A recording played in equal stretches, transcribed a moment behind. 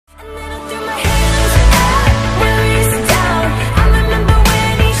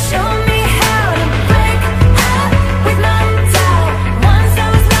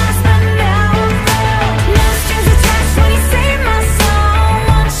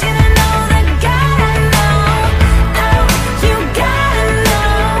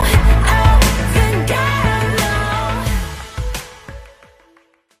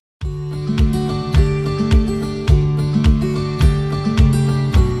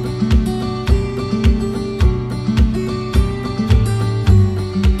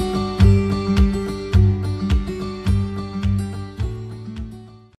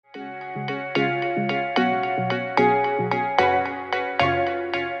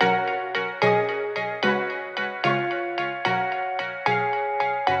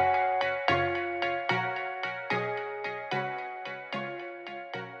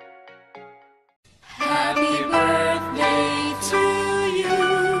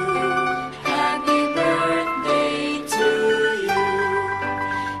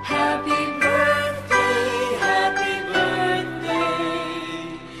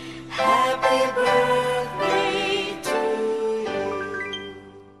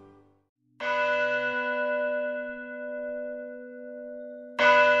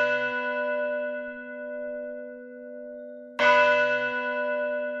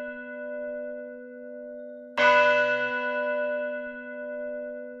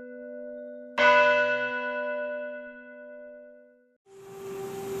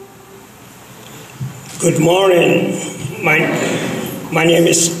Good morning. My name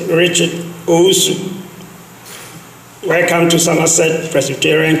is Richard Owusu. Welcome to Somerset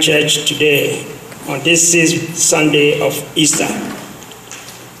Presbyterian Church today on this 6th Sunday of Easter.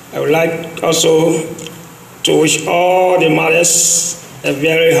 I would like also to wish all the mothers a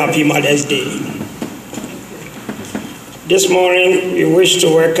very happy Mother's Day. This morning, we wish to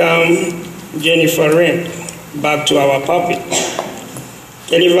welcome Jennifer Ring back to our pulpit.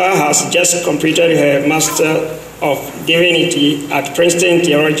 Jennifer has just completed her Master of Divinity at Princeton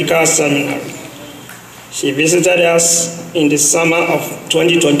Theological Seminary. She visited us in the summer of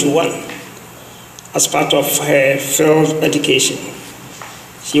 2021 as part of her field education.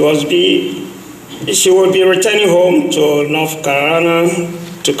 She will be returning home to North Carolina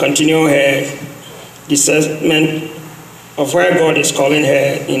to continue her discernment of where God is calling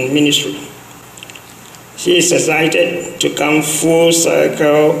her in ministry. She is excited to come full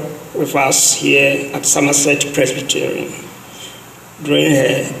circle with us here at Somerset Presbyterian during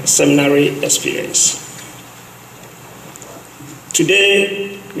her seminary experience.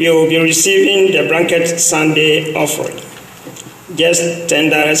 Today, we will be receiving the Blanket Sunday offering. Just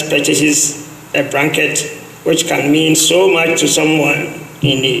 $10 purchases a blanket, which can mean so much to someone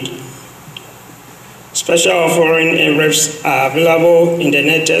in need. Special offering envelopes are available in the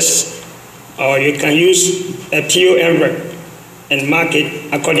letters, or you can use a PO envelope and mark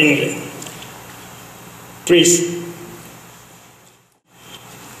it accordingly. Please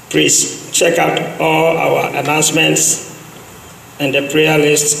check out all our announcements and the prayer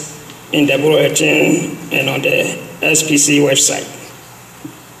list in the bulletin and on the SPC website.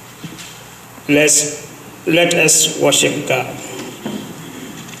 Let us worship God.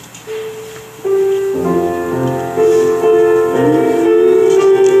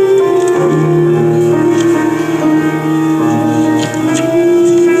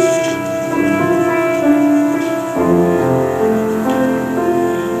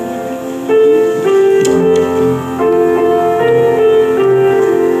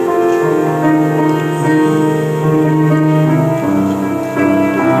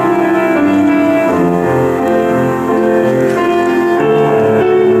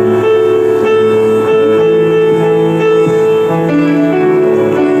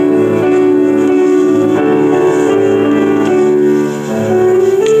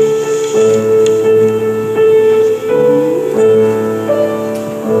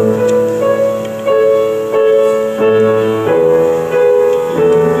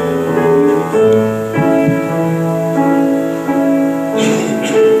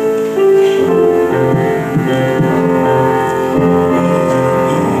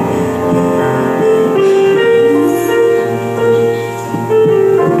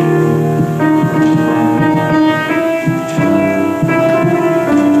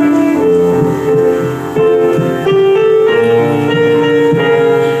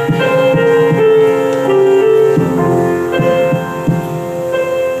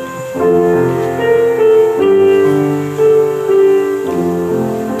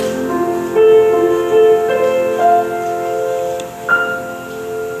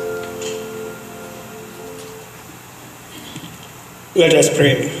 Let us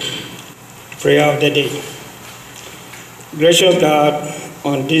pray. Prayer of the day. Gracious God,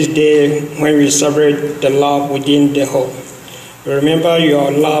 on this day when we celebrate the love within the whole, remember your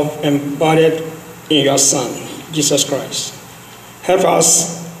love embodied in your Son, Jesus Christ. Help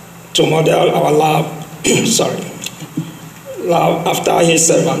us to model our love after his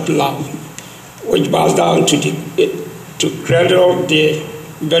servant love, which bows down to cradle the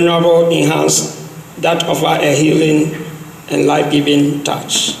venerable in hands that offer a healing and life-giving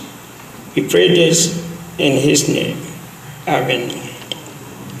touch. We pray this in his name. Amen.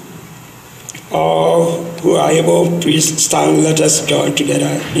 All who are able, please stand. Let us join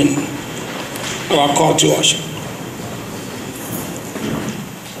together in our call to worship.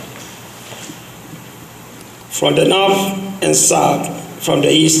 From the north and south, from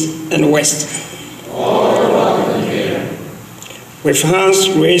the east and west, all are welcome here. With hands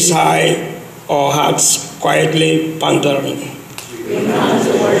raised high or hearts quietly pondering, we come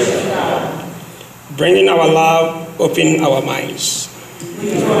to worship God. Bringing our love, open our minds. We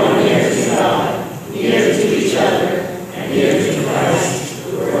draw near to God, near to each other, and near to Christ,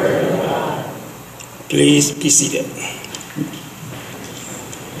 the Word of God. Please be seated.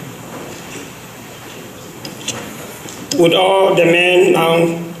 Would all the men now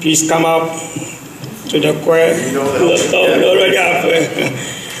please come up to the choir?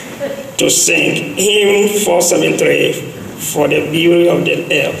 To sing hymn 473 for the beauty of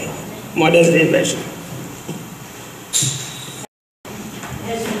the air. Mother's Day version.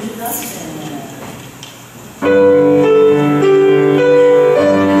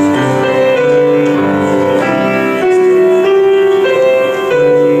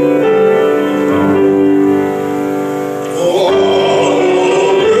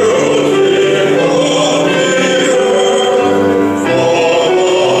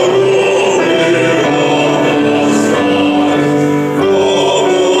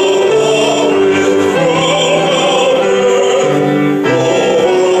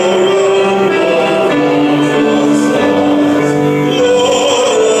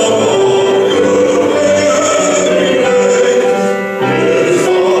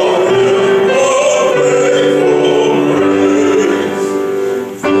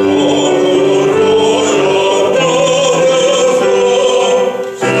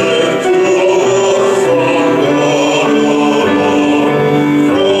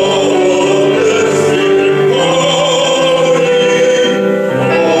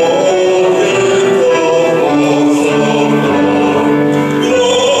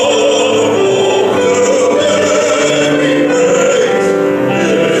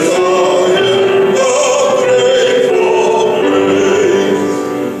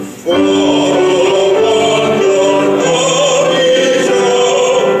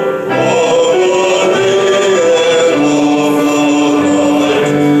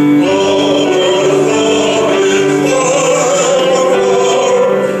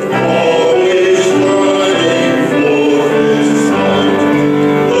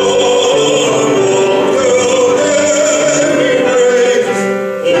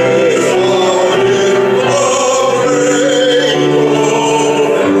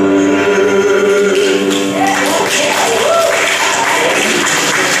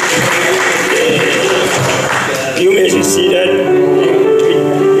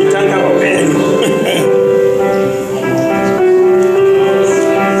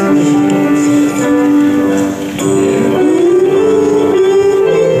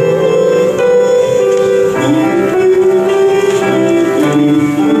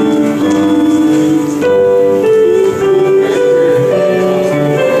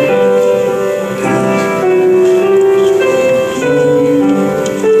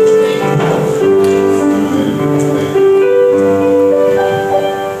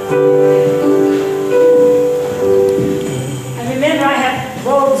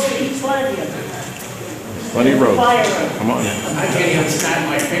 Come on. I can't even snap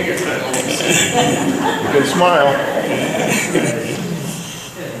my fingers. You can smile.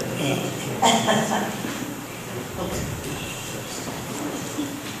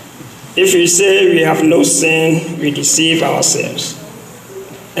 If we say we have no sin, we deceive ourselves,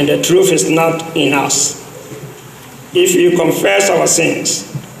 and the truth is not in us. If we confess our sins,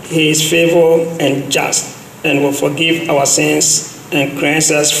 he is faithful and just, and will forgive our sins and cleanse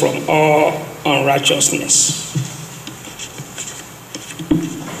us from all unrighteousness.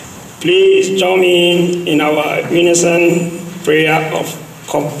 Please join me in our unison prayer of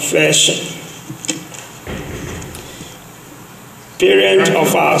confession. Parent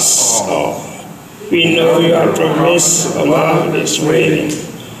of us all, we know your promise of love is waiting.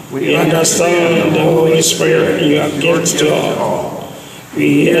 We understand the Holy Spirit you have given to all.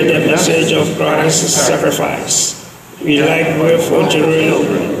 We hear the message of Christ's sacrifice. We like grateful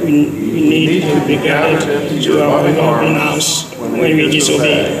children. We need to be gathered to our loving house when we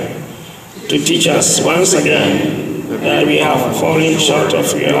disobey, to teach us once again that we have fallen short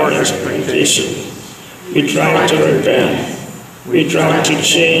of your expectation. We try to repent. We try to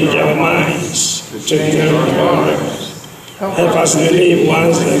change our minds to good morals. Help us believe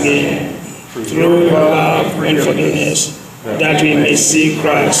once again through your love and forgiveness that we may see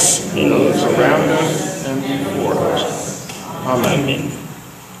Christ in those around us and before us. Amen.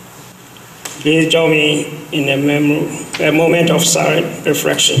 Please join me in a moment of silent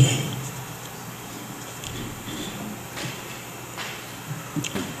reflection.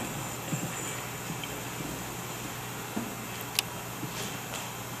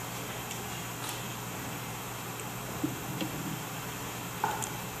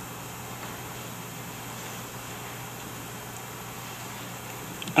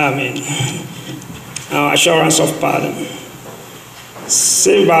 Amen. Our assurance of pardon.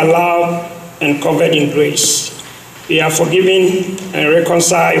 Saved by love and covered in grace, we are forgiven and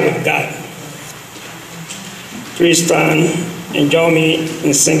reconciled with God. Please stand and join me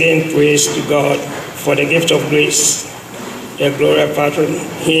in singing praise to God for the gift of grace. The Gloria Patron,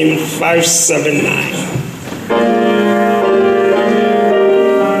 hymn 579.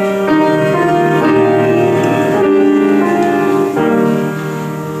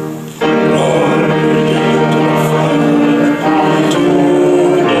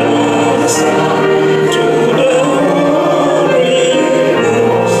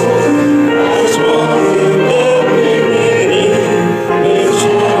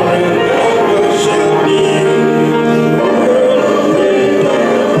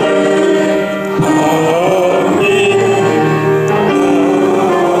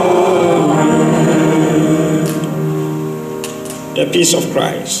 The peace of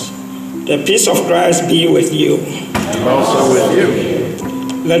Christ. The peace of Christ be with you. And also with you.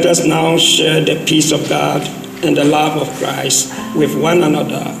 Let us now share the peace of God and the love of Christ with one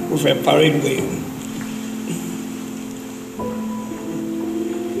another with a parade way.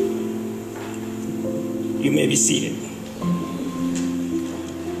 You may be seated.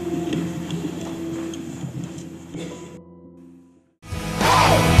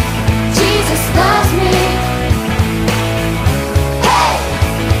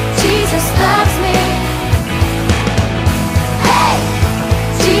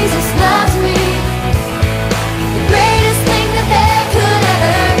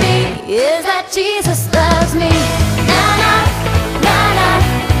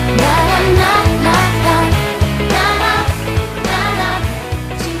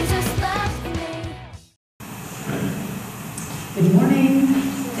 Good morning.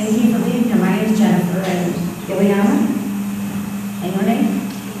 Thank you for being here. My name is Jennifer and Ileana. And your name?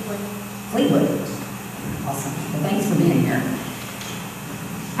 Fleetwood. Awesome. Well, thanks for being here.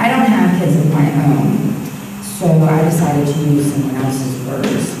 I don't have kids of my own, so I decided to use someone else's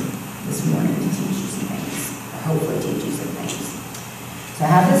words this morning to teach you some things, or hopefully teach you some things. So I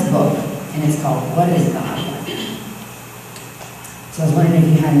have this book, and it's called What is God Like? So I was wondering if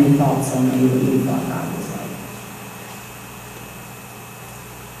you had any thoughts on maybe what you thought God was like.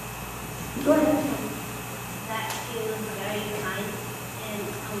 Go ahead. That he was very kind and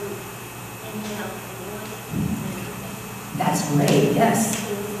he helped everyone. That's great, yes.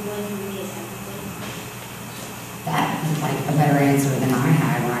 He was the one who made everything. That is like a better answer than I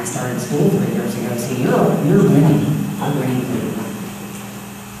had when I started school 3 years ago. So you're winning. I'm winning.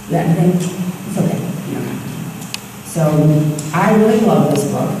 You got anything? It's okay. You don't have to. So I really love this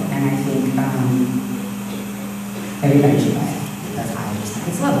book, and I think everybody should buy it because I just think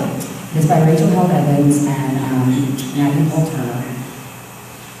it's lovely. It's by Rachel Held Evans and Matthew Paul Turner.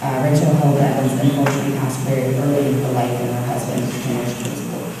 Rachel Held Evans unfortunately passed very early in her life, and her husband finished his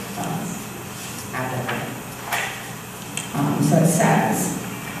work after her. says,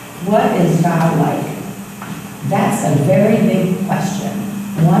 what is God like? That's a very big question,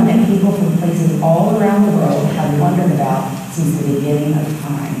 one that people from places all around the world have wondered about since the beginning of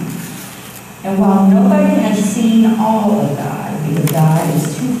time. And while nobody has seen all of God, because God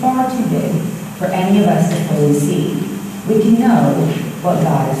is too far too big for any of us to fully see, we can know what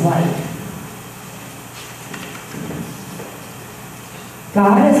God is like.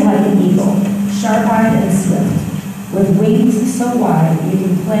 God is like an eagle, sharp-eyed and swift, with wings so wide you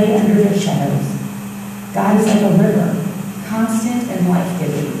can play under their shadows. God is like a river, constant and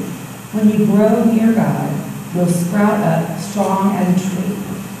life-giving. When you grow near God, you'll sprout up strong as a tree.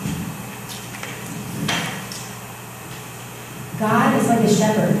 God is like a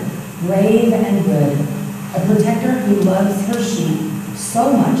shepherd, brave and good, a protector who loves her sheep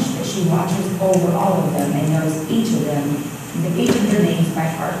so much that she watches over all of them and knows each of their names by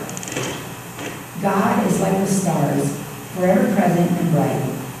heart. God is like the stars, forever present and bright.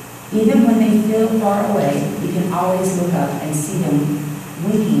 Even when they feel far away, you can always look up and see them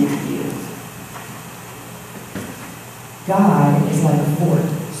winking at you. God is like a fort,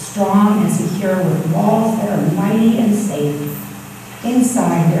 strong and secure with walls that are mighty and safe.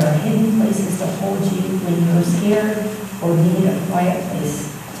 Inside, there are hidden places to hold you when you're scared or need a quiet place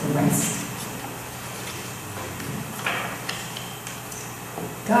to rest.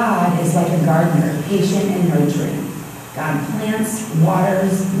 God is like a gardener, patient and nurturing. God plants,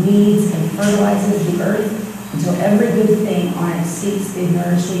 waters, weeds, and fertilizes the earth until every good thing on it seeks the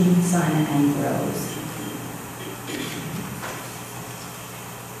nourishing sun and grows.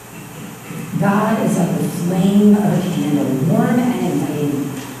 God is like the flame of a candle, warm and inviting.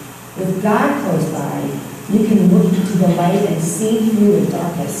 With God close by, you can look to the light and see through the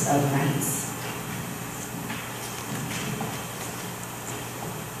darkest of nights.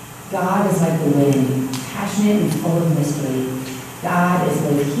 God is like the wind, passionate and full of mystery. God is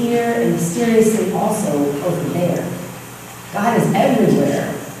both here and mysteriously also over there. God is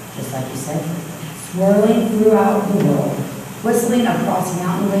everywhere, just like you said, swirling throughout the world, whistling across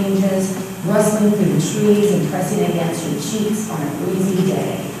mountain ranges, rustling through the trees and pressing against your cheeks on a breezy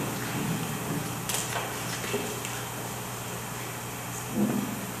day.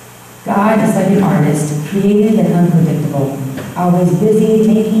 God is like an artist, creative and unpredictable, always busy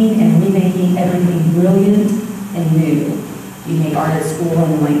making and remaking everything brilliant and new. You make art at school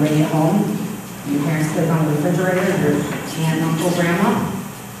and then bring it home. Your parents put it on the refrigerator, your aunt, uncle, grandma.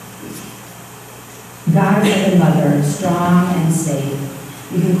 God is like a mother, strong and safe.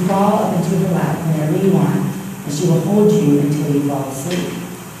 You can crawl up into her lap whenever you want, and she will hold you until you fall asleep.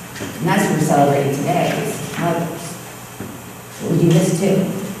 And that's what we're celebrating today, is mothers. But we do this too.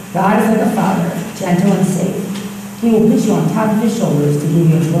 God is like a father, gentle and safe. He will put you on top of his shoulders to give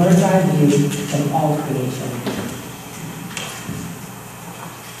you a bird's-eye view of all creation.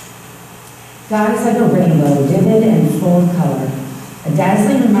 God is like a rainbow, vivid and full of color, a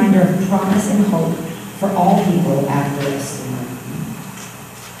dazzling reminder of promise and hope for all people after a storm.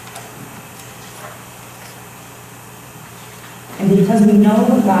 And because we know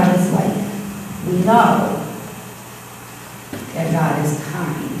what God is like, we know that God is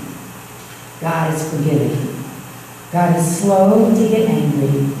kind. God is forgiving. God is slow to get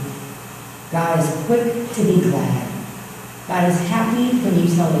angry. God is quick to be glad. God is happy when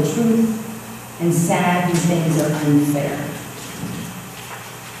you tell the truth and sad when things are unfair.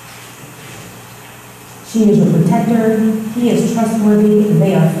 She is your protector. He is trustworthy.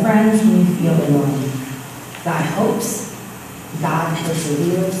 They are friends when you feel alone. God hopes. God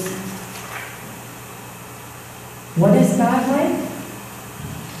perseveres. What is God like?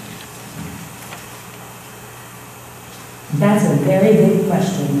 That's a very big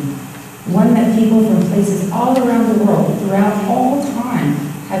question, one that people from places all around the world throughout all time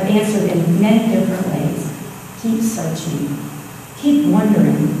have answered in many different ways. Keep searching, keep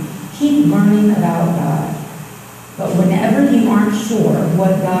wondering, keep learning about God. But whenever you aren't sure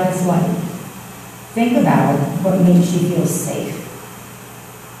what God is like, think about what makes you feel safe,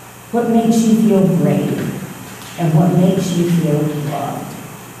 what makes you feel brave, and what makes you feel loved.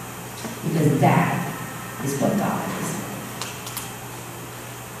 Because that is what God is.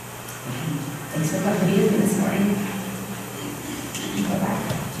 Thanks for coming to be with me this morning. Go back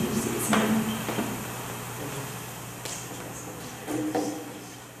to your seats now.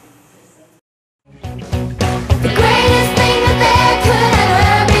 The greatest thing that there could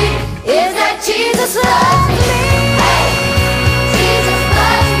ever be is that Jesus loves me. Hey, Jesus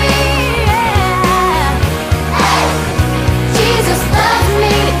loves me. Yeah. Hey, Jesus loves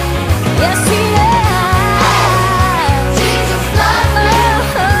me. Yes, he does. Hey, Jesus loves me.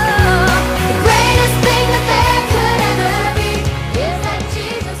 The greatest thing that there could ever be is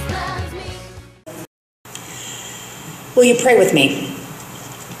Will you pray with me?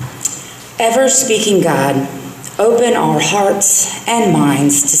 Ever speaking God, open our hearts and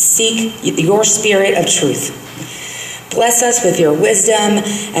minds to seek your spirit of truth. Bless us with your wisdom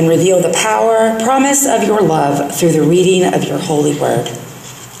and reveal the power, promise of your love through the reading of your holy word.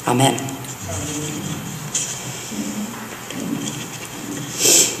 Amen.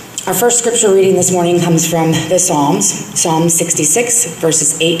 Our first scripture reading this morning comes from the Psalms, Psalm 66,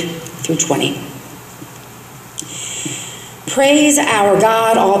 verses 8 through 20. Praise our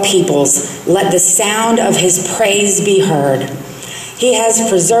God, all peoples. Let the sound of his praise be heard. He has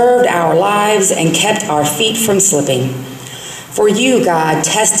preserved our lives and kept our feet from slipping. For you, God,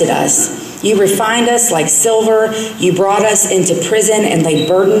 tested us. You refined us like silver. You brought us into prison and laid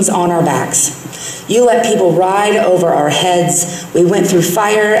burdens on our backs. You let people ride over our heads. We went through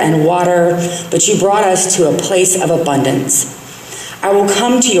fire and water, but you brought us to a place of abundance. I will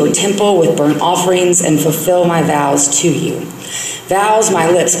come to your temple with burnt offerings and fulfill my vows to you. Vows my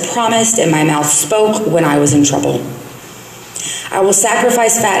lips promised and my mouth spoke when I was in trouble. I will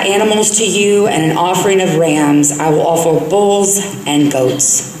sacrifice fat animals to you and an offering of rams. I will offer bulls and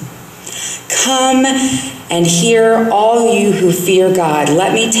goats. Come and hear, all you who fear God.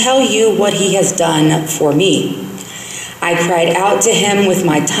 Let me tell you what he has done for me. I cried out to him with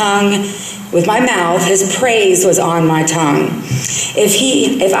my tongue. With my mouth, his praise was on my tongue.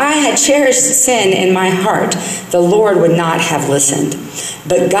 If I had cherished sin in my heart, the Lord would not have listened.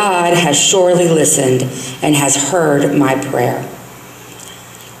 But God has surely listened and has heard my prayer.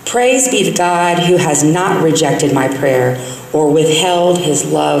 Praise be to God who has not rejected my prayer or withheld his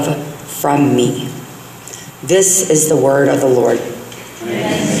love from me. This is the word of the Lord.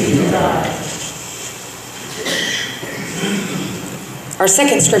 Thanks be to God. Our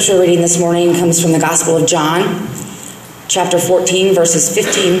second scripture reading this morning comes from the Gospel of John, chapter 14, verses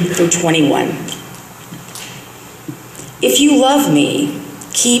 15 through 21. If you love me,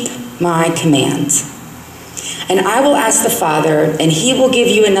 keep my commands. And I will ask the Father, and he will give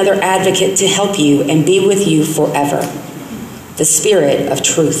you another advocate to help you and be with you forever, the Spirit of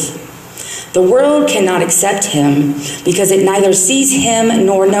truth. The world cannot accept him because it neither sees him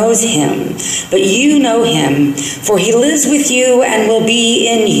nor knows him. But you know him, for he lives with you and will be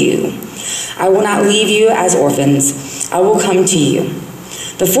in you. I will not leave you as orphans. I will come to you.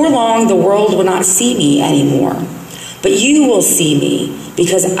 Before long, the world will not see me anymore. But you will see me.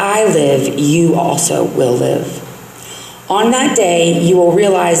 Because I live, you also will live. On that day, you will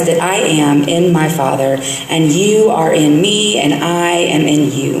realize that I am in my Father, and you are in me, and I am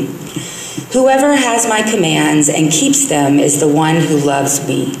in you. Whoever has my commands and keeps them is the one who loves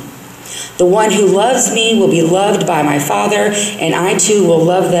me. The one who loves me will be loved by my Father, and I too will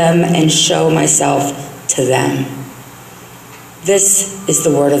love them and show myself to them. This is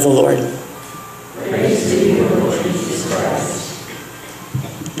the word of the Lord. Praise to you, Lord Jesus Christ.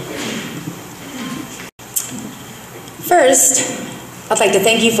 First, I'd like to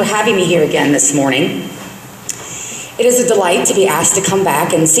thank you for having me here again this morning. It is a delight to be asked to come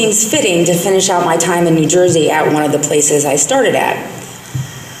back, and seems fitting to finish out my time in New Jersey at one of the places I started at.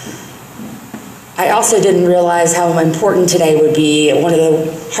 I also didn't realize how important today would be. One of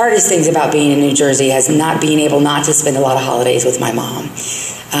the hardest things about being in New Jersey is not being able not to spend a lot of holidays with my mom,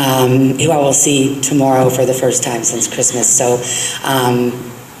 who I will see tomorrow for the first time since Christmas. So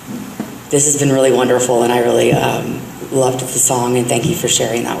this has been really wonderful, and I really loved the song, and thank you for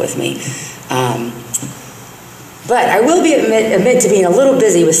sharing that with me. But I will admit to being a little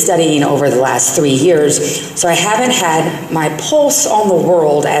busy with studying over the last 3 years, so I haven't had my pulse on the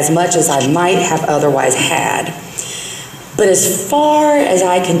world as much as I might have otherwise had. But as far as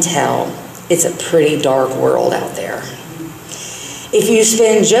I can tell, it's a pretty dark world out there. If you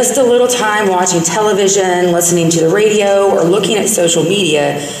spend just a little time watching television, listening to the radio, or looking at social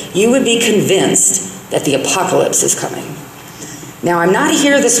media, you would be convinced that the apocalypse is coming. Now, I'm not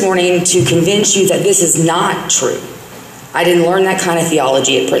here this morning to convince you that this is not true. I didn't learn that kind of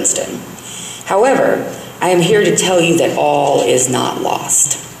theology at Princeton. However, I am here to tell you that all is not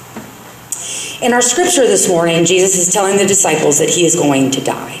lost. In our scripture this morning, Jesus is telling the disciples that he is going to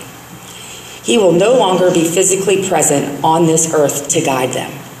die. He will no longer be physically present on this earth to guide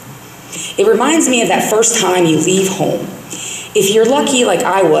them. It reminds me of that first time you leave home. If you're lucky like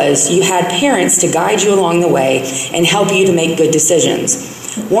I was, you had parents to guide you along the way and help you to make good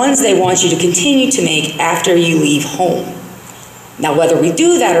decisions, ones they want you to continue to make after you leave home. Now, whether we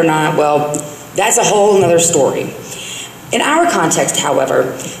do that or not, well, that's a whole other story. In our context,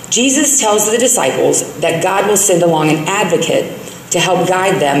 however, Jesus tells the disciples that God will send along an advocate to help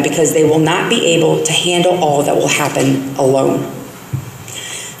guide them because they will not be able to handle all that will happen alone.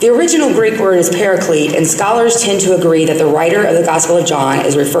 The original Greek word is paraclete, and scholars tend to agree that the writer of the Gospel of John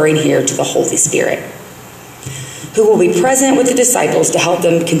is referring here to the Holy Spirit, who will be present with the disciples to help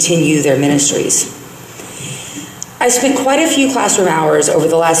them continue their ministries. I spent quite a few classroom hours over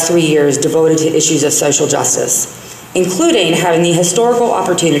the last 3 years devoted to issues of social justice, including having the historical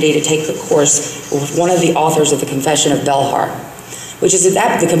opportunity to take the course with one of the authors of the Confession of Belhar, which is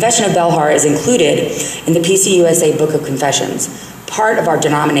that the Confession of Belhar is included in the PCUSA Book of Confessions, part of our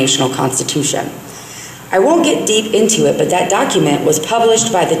denominational constitution. I won't get deep into it, but that document was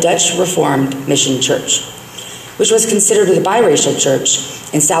published by the Dutch Reformed Mission Church, which was considered the biracial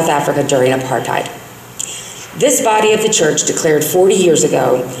church in South Africa during apartheid. This body of the church declared 40 years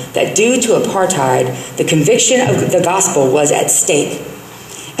ago that due to apartheid, the conviction of the gospel was at stake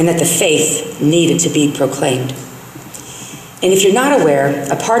and that the faith needed to be proclaimed. And if you're not aware,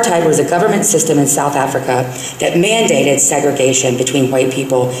 apartheid was a government system in South Africa that mandated segregation between white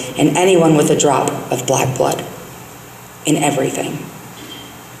people and anyone with a drop of black blood in everything.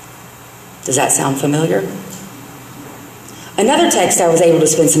 Does that sound familiar? Another text I was able to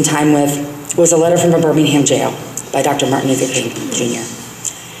spend some time with was a letter from a Birmingham jail by Dr. Martin Luther King Jr.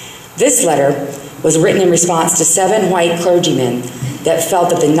 This letter was written in response to 7 white clergymen that felt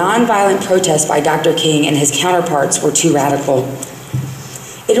that the nonviolent protests by Dr. King and his counterparts were too radical.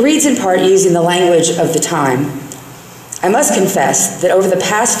 It reads in part using the language of the time. I must confess that over the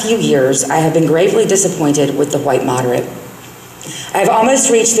past few years, I have been gravely disappointed with the white moderate. I have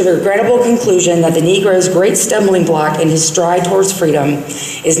almost reached the regrettable conclusion that the Negro's great stumbling block in his stride towards freedom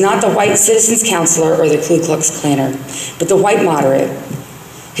is not the white citizens' counselor or the Ku Klux Klaner, but the white moderate,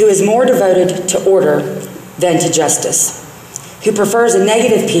 who is more devoted to order than to justice, who prefers a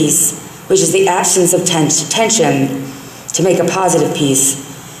negative peace, which is the absence of tension, to make a positive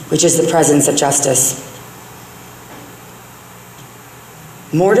peace, which is the presence of justice.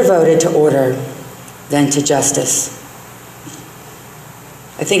 More devoted to order than to justice.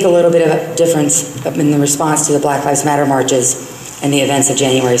 I think a little bit of a difference in the response to the Black Lives Matter marches and the events of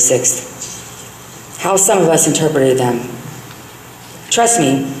January 6th. How some of us interpreted them. Trust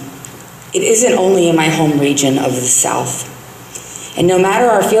me, it isn't only in my home region of the South. And no matter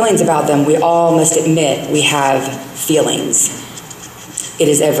our feelings about them, we all must admit we have feelings. It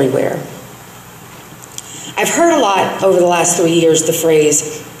is everywhere. I've heard a lot over the last 3 years the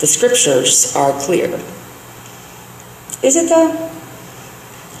phrase, the scriptures are clear. Is it though?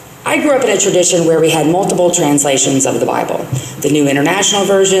 I grew up in a tradition where we had multiple translations of the Bible. The New International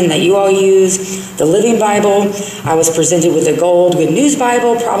Version that you all use, the Living Bible. I was presented with a Gold Good News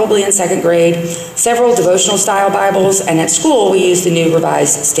Bible, probably in 2nd grade, several devotional style Bibles, and at school we used the New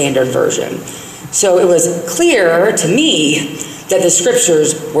Revised Standard Version. So it was clear to me that the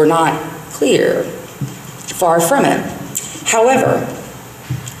scriptures were not clear. Far from it. However,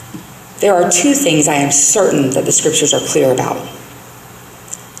 there are 2 things I am certain that the scriptures are clear about.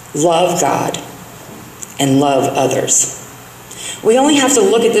 Love God and love others. We only have to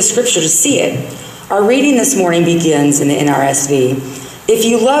look at the scripture to see it. Our reading this morning begins in the NRSV. If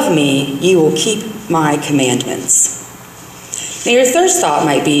you love me, you will keep my commandments. Now your first thought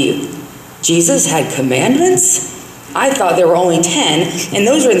might be, Jesus had commandments? I thought there were only 10, and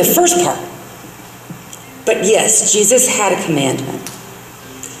those were in the first part. But yes, Jesus had a commandment.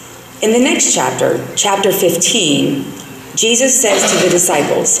 In the next chapter, chapter 15, Jesus says to the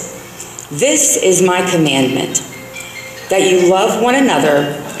disciples, "This is my commandment, that you love one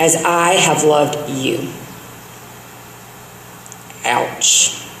another as I have loved you."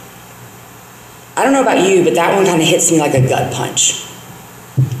 Ouch. I don't know about you, but that one kind of hits me like a gut punch.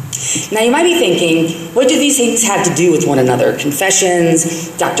 Now you might be thinking, what do these things have to do with one another? Confessions,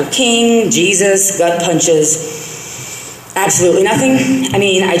 Dr. King, Jesus, gut punches. Absolutely nothing. I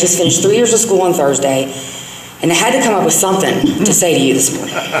mean, I just finished 3 years of school on Thursday, and I had to come up with something to say to you this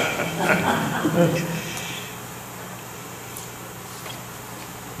morning.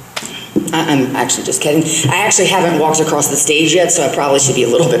 I'm actually just kidding. I actually haven't walked across the stage yet, so I probably should be a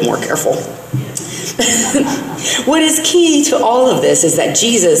little bit more careful. What is key to all of this is that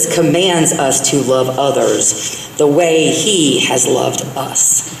Jesus commands us to love others the way he has loved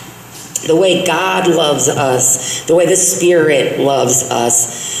us. The way God loves us, the way the Spirit loves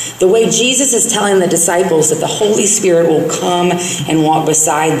us, the way Jesus is telling the disciples that the Holy Spirit will come and walk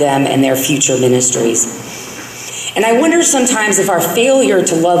beside them in their future ministries. And I wonder sometimes if our failure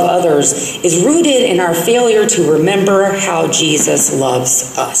to love others is rooted in our failure to remember how Jesus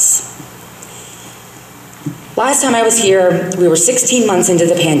loves us. Last time I was here, we were 16 months into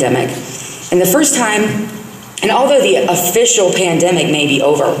the pandemic, and the first time, and although the official pandemic may be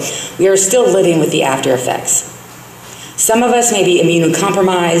over, we are still living with the after effects. Some of us may be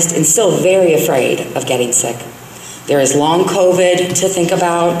immunocompromised and still very afraid of getting sick. There is long COVID to think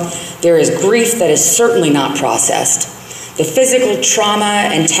about. There is grief that is certainly not processed. The physical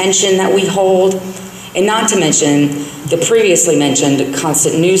trauma and tension that we hold, and not to mention the previously mentioned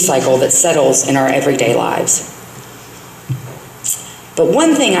constant news cycle that settles in our everyday lives. But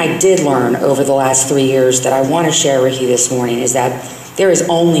one thing I did learn over the last 3 years that I want to share with you this morning is that there is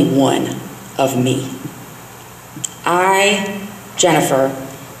only one of me. I, Jennifer,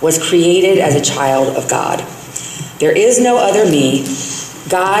 was created as a child of God. There is no other me.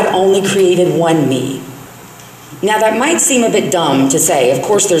 God only created one me. Now that might seem a bit dumb to say, of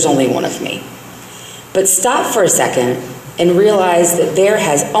course there's only one of me. But stop for a second and realize that there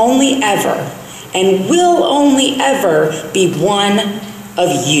has only ever and will only ever be one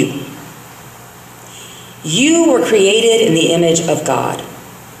of you. You were created in the image of God.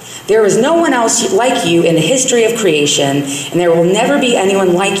 There is no one else like you in the history of creation, and there will never be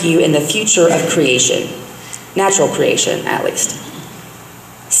anyone like you in the future of creation. Natural creation, at least.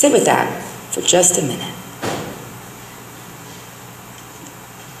 Sit with that for just a minute.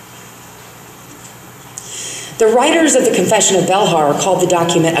 The writers of the Confession of Belhar called the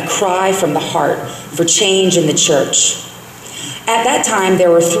document a cry from the heart for change in the church. At that time, there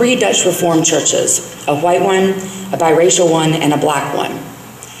were 3 Dutch Reformed churches, a white one, a biracial one, and a black one.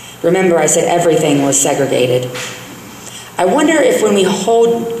 Remember, I said everything was segregated. I wonder if when we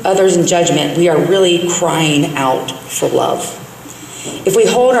hold others in judgment, we are really crying out for love. If we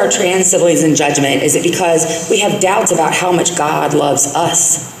hold our trans siblings in judgment, is it because we have doubts about how much God loves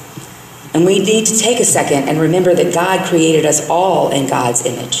us? And we need to take a second and remember that God created us all in God's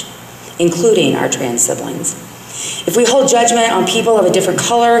image, including our trans siblings. If we hold judgment on people of a different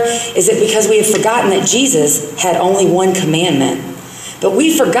color, is it because we have forgotten that Jesus had only one commandment? But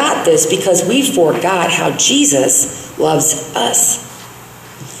we forgot this because we forgot how Jesus loves us.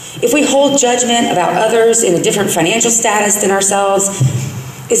 If we hold judgment about others in a different financial status than ourselves,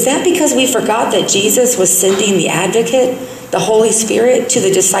 is that because we forgot that Jesus was sending the advocate, the Holy Spirit, to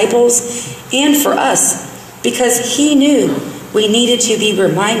the disciples and for us because he knew we needed to be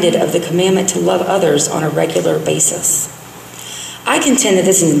reminded of the commandment to love others on a regular basis? I contend that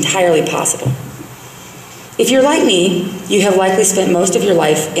this is entirely possible. If you're like me, you have likely spent most of your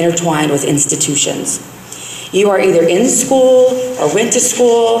life intertwined with institutions. You are either in school or went to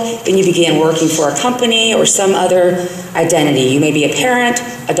school, then you began working for a company or some other identity. You may be a parent,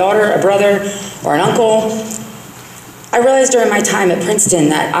 a daughter, a brother, or an uncle. I realized during my time at Princeton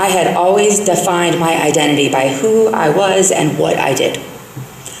that I had always defined my identity by who I was and what I did.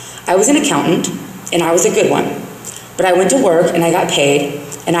 I was an accountant, and I was a good one. But I went to work, and I got paid,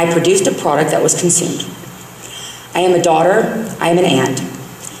 and I produced a product that was consumed. I am a daughter, I am an aunt.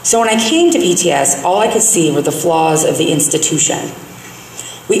 So when I came to PTS, all I could see were the flaws of the institution.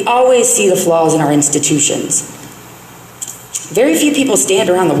 We always see the flaws in our institutions. Very few people stand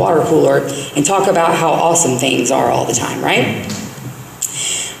around the water cooler and talk about how awesome things are all the time, right?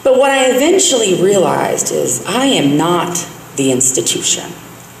 But what I eventually realized is I am not the institution.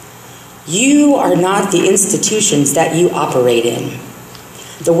 You are not the institutions that you operate in.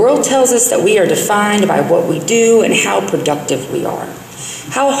 The world tells us that we are defined by what we do and how productive we are.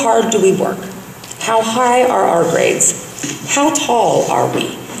 How hard do we work? How high are our grades? How tall are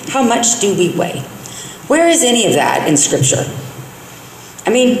we? How much do we weigh? Where is any of that in Scripture? I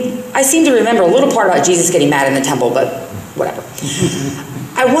mean, I seem to remember a little part about Jesus getting mad in the temple, but whatever.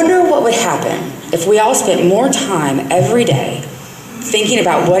 I wonder what would happen if we all spent more time every day thinking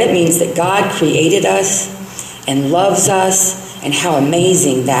about what it means that God created us and loves us and how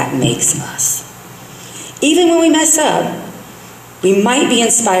amazing that makes us. Even when we mess up, we might be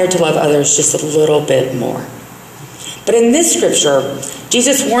inspired to love others just a little bit more. But in this scripture,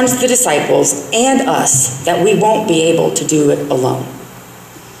 Jesus warns the disciples and us that we won't be able to do it alone.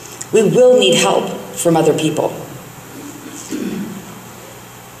 We will need help from other people.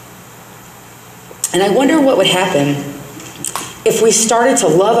 And I wonder what would happen if we started to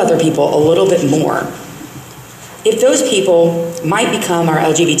love other people a little bit more. If those people might become our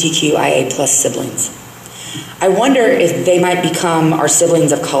LGBTQIA+ siblings. I wonder if they might become our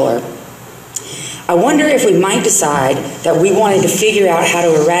siblings of color. I wonder if we might decide that we wanted to figure out how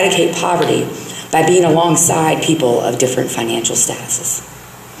to eradicate poverty by being alongside people of different financial statuses.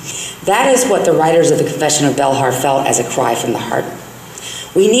 That is what the writers of the Confession of Belhar felt as a cry from the heart.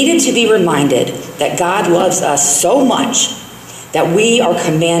 We needed to be reminded that God loves us so much that we are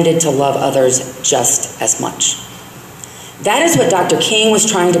commanded to love others just as much. That is what Dr. King was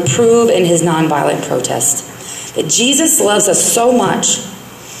trying to prove in his nonviolent protest, that Jesus loves us so much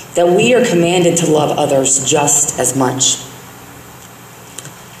that we are commanded to love others just as much.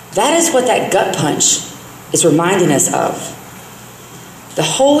 That is what that gut punch is reminding us of. The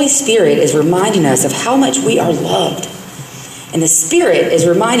Holy Spirit is reminding us of how much we are loved. And the Spirit is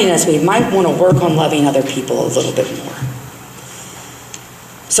reminding us we might want to work on loving other people a little bit more.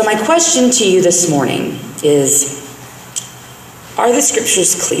 So my question to you this morning is, are the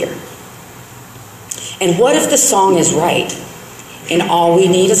scriptures clear? And what if the song is right and all we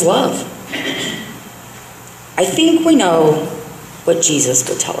need is love? I think we know what Jesus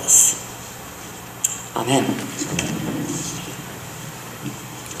would tell us. Amen.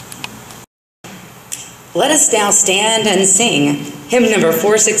 Let us now stand and sing hymn number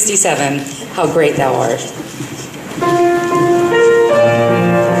 467, How Great Thou Art.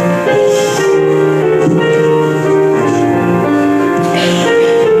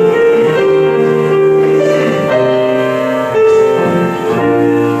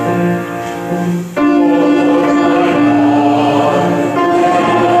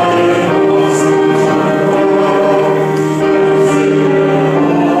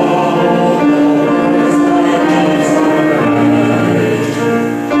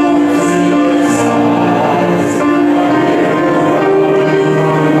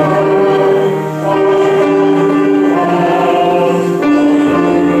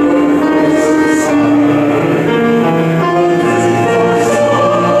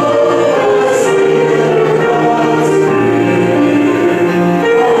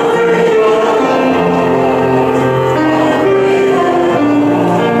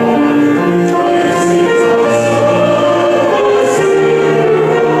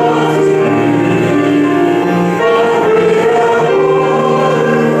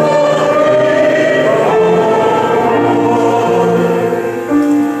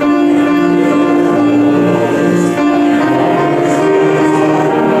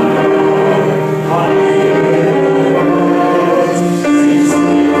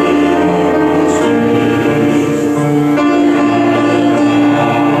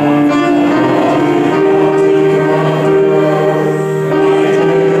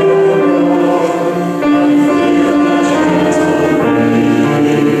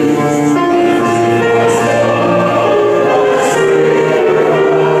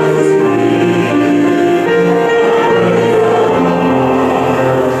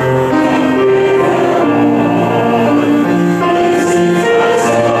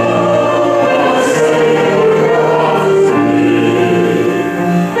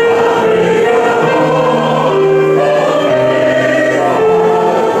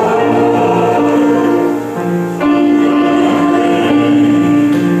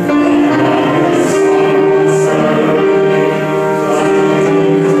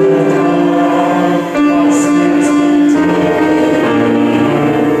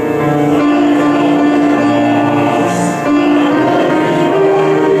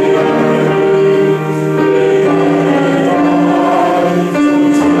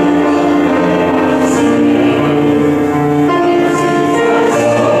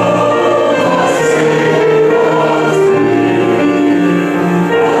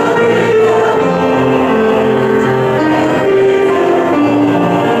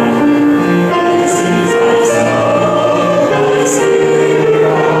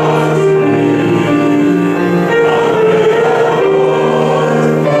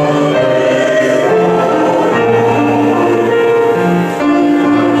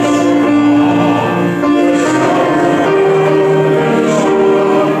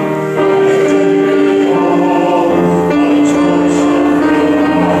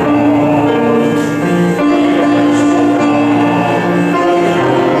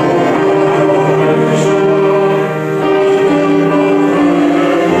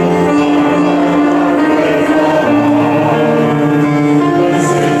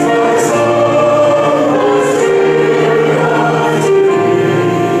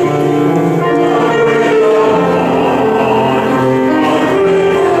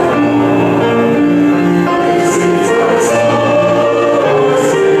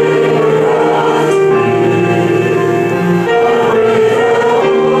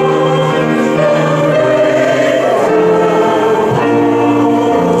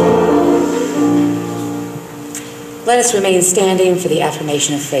 Let us remain standing for the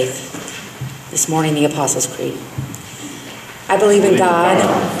affirmation of faith. This morning, the Apostles' Creed. I believe in God,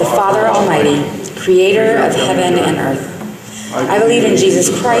 the Father Almighty, creator of heaven and earth. I believe in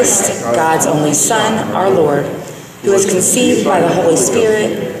Jesus Christ, God's only Son, our Lord, who was conceived by the Holy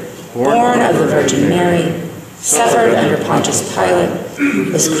Spirit, born of the Virgin Mary, suffered under Pontius Pilate,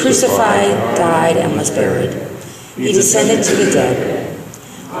 was crucified, died, and was buried. He descended to the dead.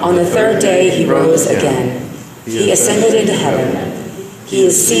 On the third day he rose again. He ascended into heaven. He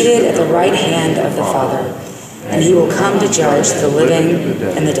is seated at the right hand of the Father, and he will come to judge the living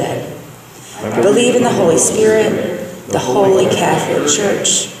and the dead. I believe in the Holy Spirit, the Holy Catholic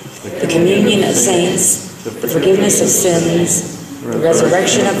Church, the communion of saints, the forgiveness of sins, the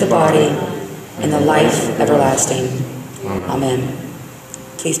resurrection of the body, and the life everlasting. Amen.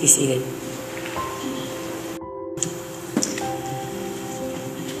 Please be seated.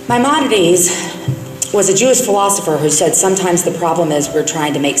 Maimonides was a Jewish philosopher who said sometimes the problem is we're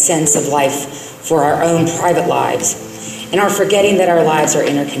trying to make sense of life for our own private lives and are forgetting that our lives are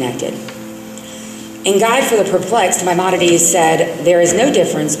interconnected. In Guide for the Perplexed, Maimonides said, "There is no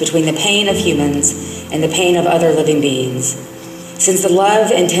difference between the pain of humans and the pain of other living beings, since the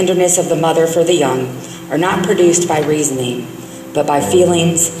love and tenderness of the mother for the young are not produced by reasoning, but by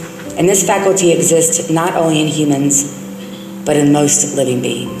feelings, and this faculty exists not only in humans, but in most living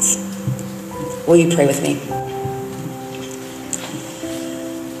beings." Will you pray with me?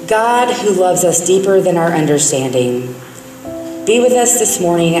 God, who loves us deeper than our understanding, be with us this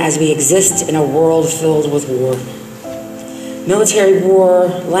morning as we exist in a world filled with war. Military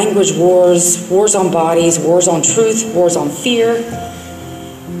war, language wars, wars on bodies, wars on truth, wars on fear,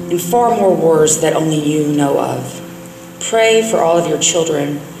 and far more wars that only you know of. Pray for all of your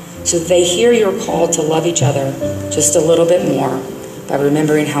children so that they hear your call to love each other just a little bit more by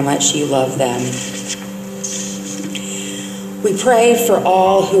remembering how much you love them. We pray for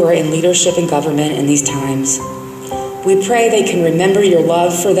all who are in leadership and government in these times. We pray they can remember your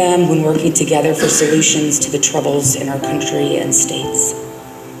love for them when working together for solutions to the troubles in our country and states.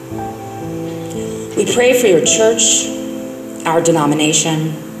 We pray for your church, our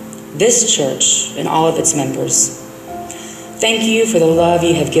denomination, this church, and all of its members. Thank you for the love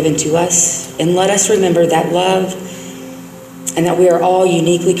you have given to us, and let us remember that love and that we are all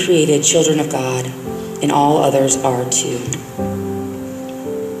uniquely created children of God, and all others are too.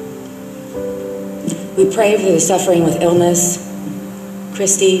 We pray for the suffering with illness,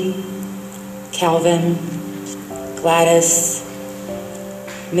 Christy, Calvin, Gladys,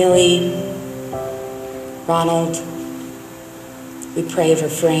 Millie, Ronald. We pray for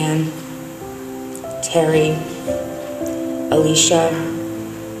Fran, Terry, Alicia,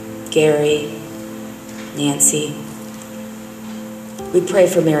 Gary, Nancy. We pray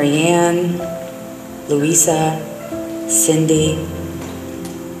for Marianne, Louisa, Cindy,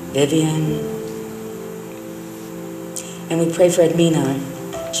 Vivian. And we pray for Edmina,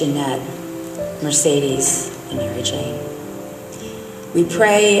 Jeanette, Mercedes, and Mary Jane. We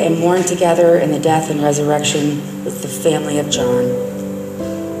pray and mourn together in the death and resurrection with the family of John,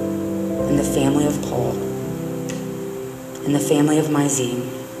 and the family of Paul, and the family of Myzine,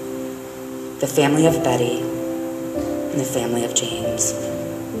 the family of Betty, and the family of James.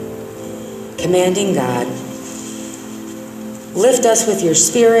 Commanding God, lift us with your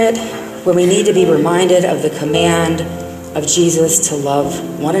Spirit when we need to be reminded of the command of Jesus to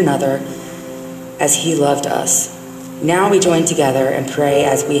love one another as he loved us. Now we join together and pray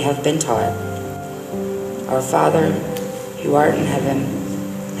as we have been taught. Our Father, who art in heaven,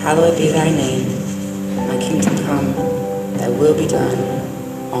 hallowed be thy name. Thy kingdom come, thy will be done,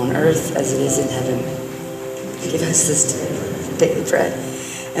 on earth as it is in heaven. Give us this daily bread,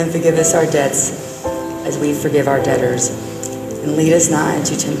 and forgive us our debts as we forgive our debtors. And lead us not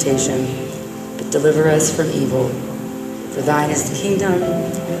into temptation, but deliver us from evil. For thine is the kingdom,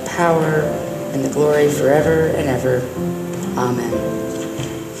 and the power, and the glory forever and ever. Amen.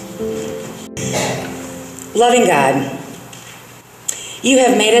 Loving God, you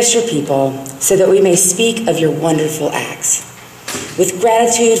have made us your people so that we may speak of your wonderful acts. With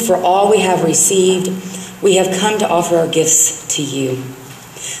gratitude for all we have received, we have come to offer our gifts to you.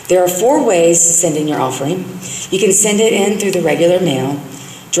 There are 4 ways to send in your offering. You can send it in through the regular mail,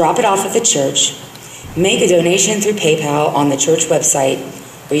 drop it off at the church, make a donation through PayPal on the church website,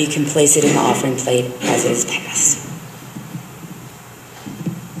 or you can place it in the offering plate as it is passed.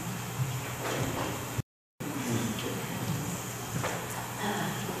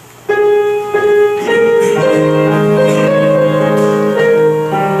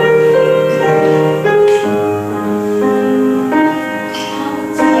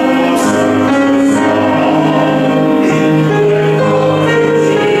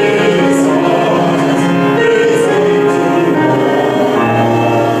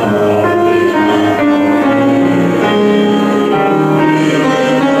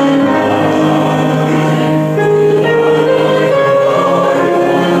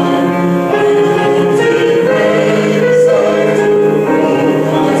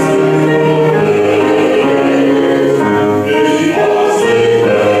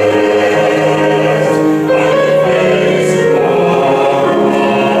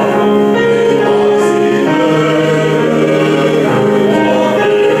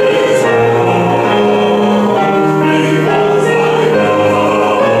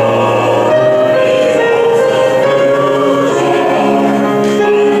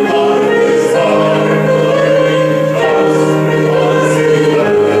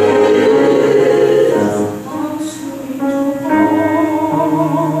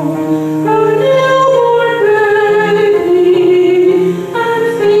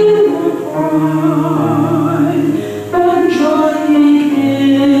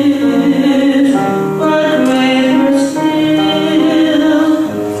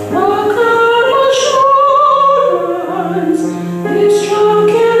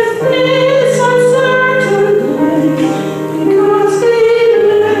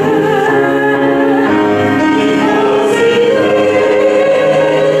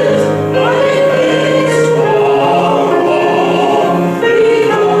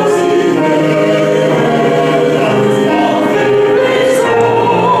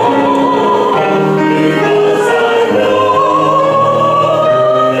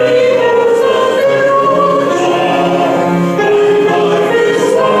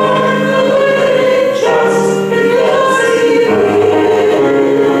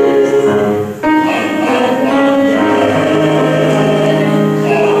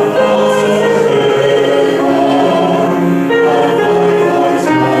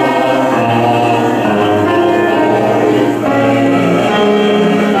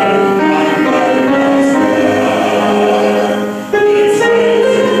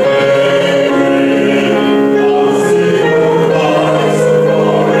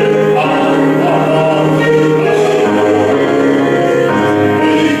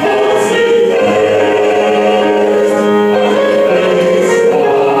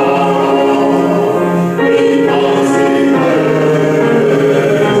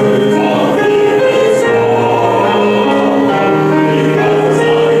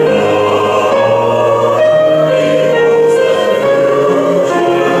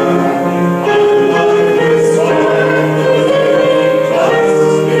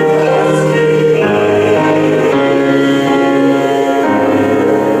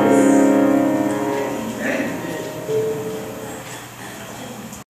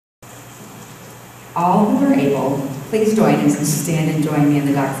 families will stand and join me in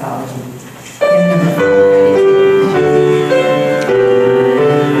the doxology. Hymn number 492.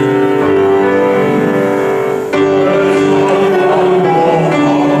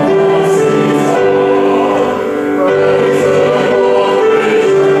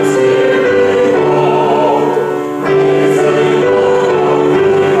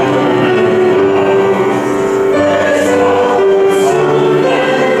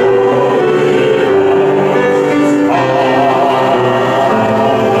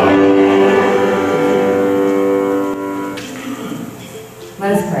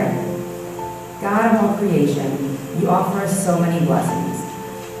 Let us pray. God of all creation, you offer us so many blessings.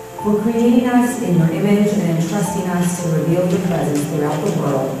 For creating us in your image and entrusting us to reveal your presence throughout the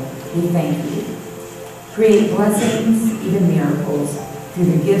world, we thank you. Create blessings, even miracles, through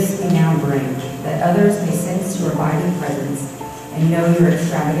the gifts we now bring, that others may sense your abiding presence and know your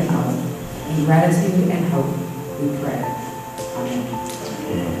extravagant love. In gratitude and hope, we pray. Amen.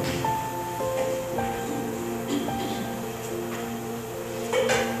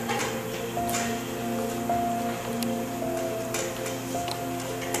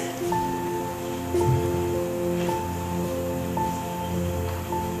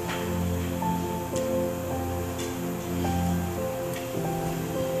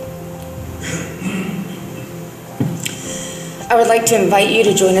 I would like to invite you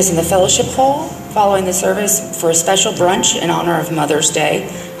to join us in the fellowship hall following the service for a special brunch in honor of Mother's Day,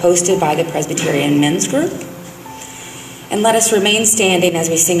 hosted by the Presbyterian Men's Group. And let us remain standing as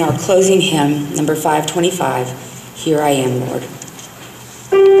we sing our closing hymn, number 525, Here I Am, Lord.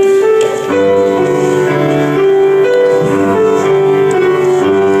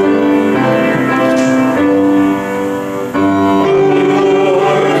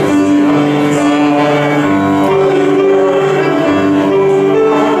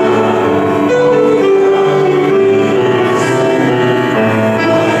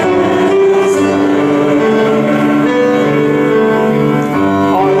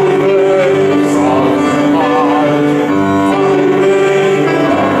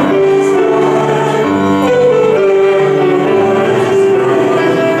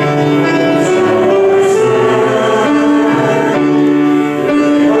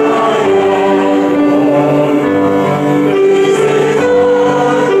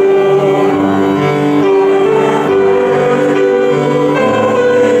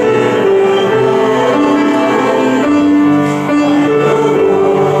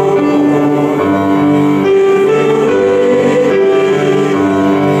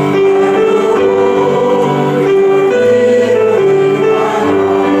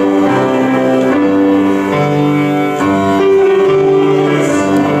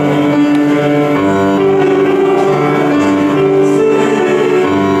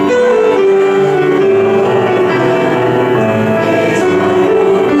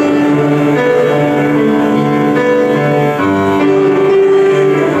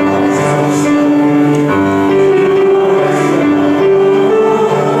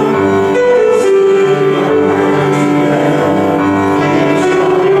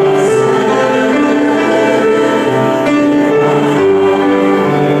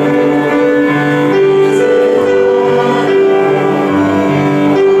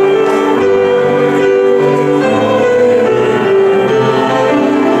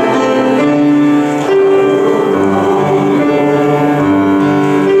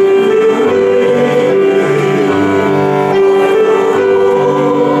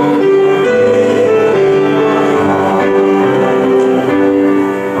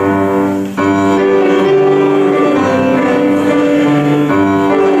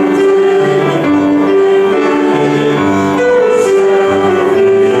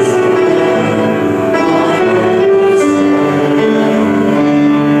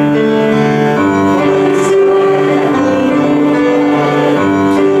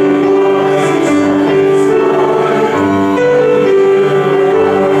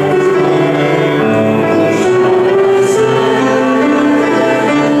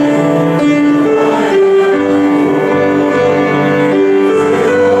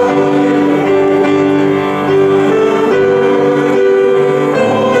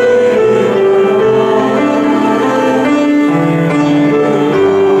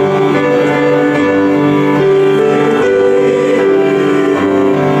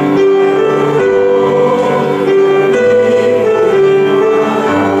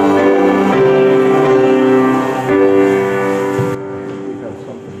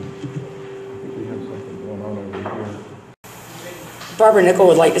 Barbara Nickel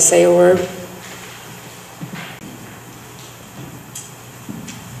would like to say a word.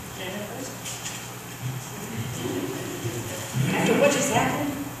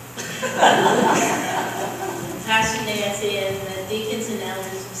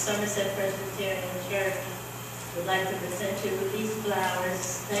 Somerset Presbyterian Church would like to present you with these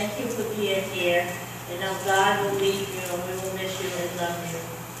flowers. Thank you for being here, and now God will lead you, and we will miss you and love you.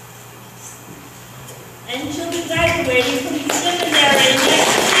 And she'll be graduating from the seminary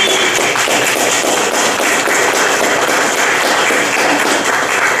next week.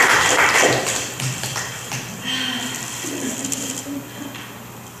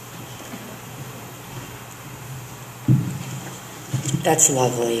 That's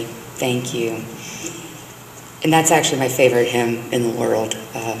lovely. Thank you. And that's actually my favorite hymn in the world.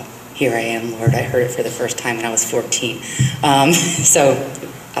 Here I am, Lord. I heard it for the first time when I was 14. So,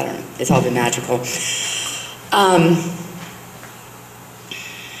 I don't know. It's all been magical.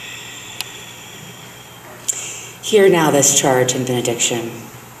 Hear now this charge and benediction.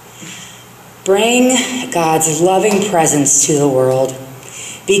 Bring God's loving presence to the world.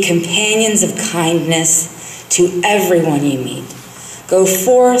 Be companions of kindness to everyone you meet. Go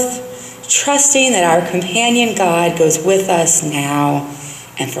forth, trusting that our companion God goes with us now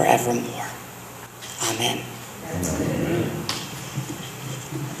and forevermore. Amen.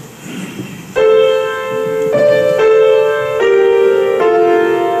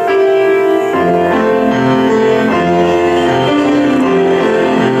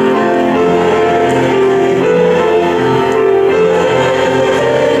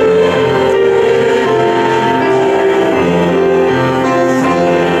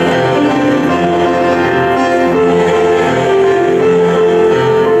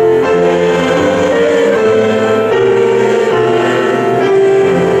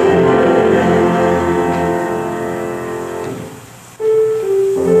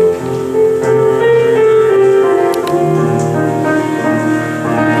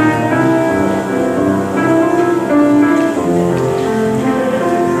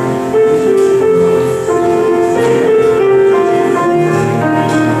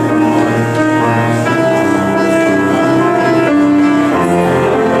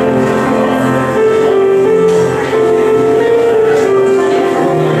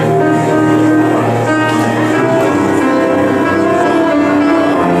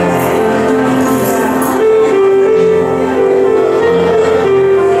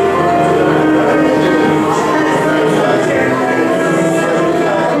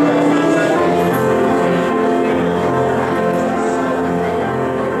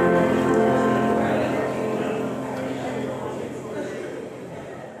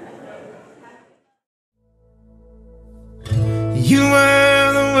 You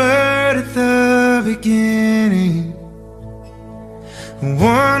were the Word at the beginning,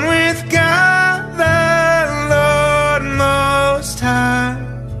 one with God the Lord Most High.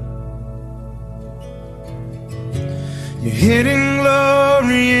 Your hidden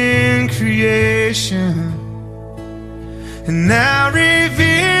glory in creation, and now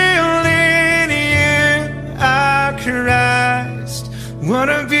revealed in you, our Christ. What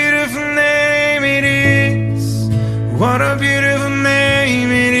a beautiful name it is. What a beautiful name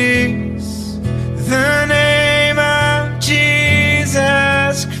it is. The name of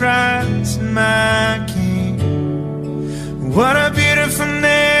Jesus Christ, my King. What a beautiful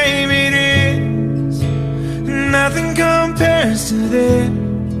name it is. Nothing compares to this.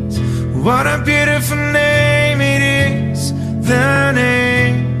 What a beautiful name it is. The name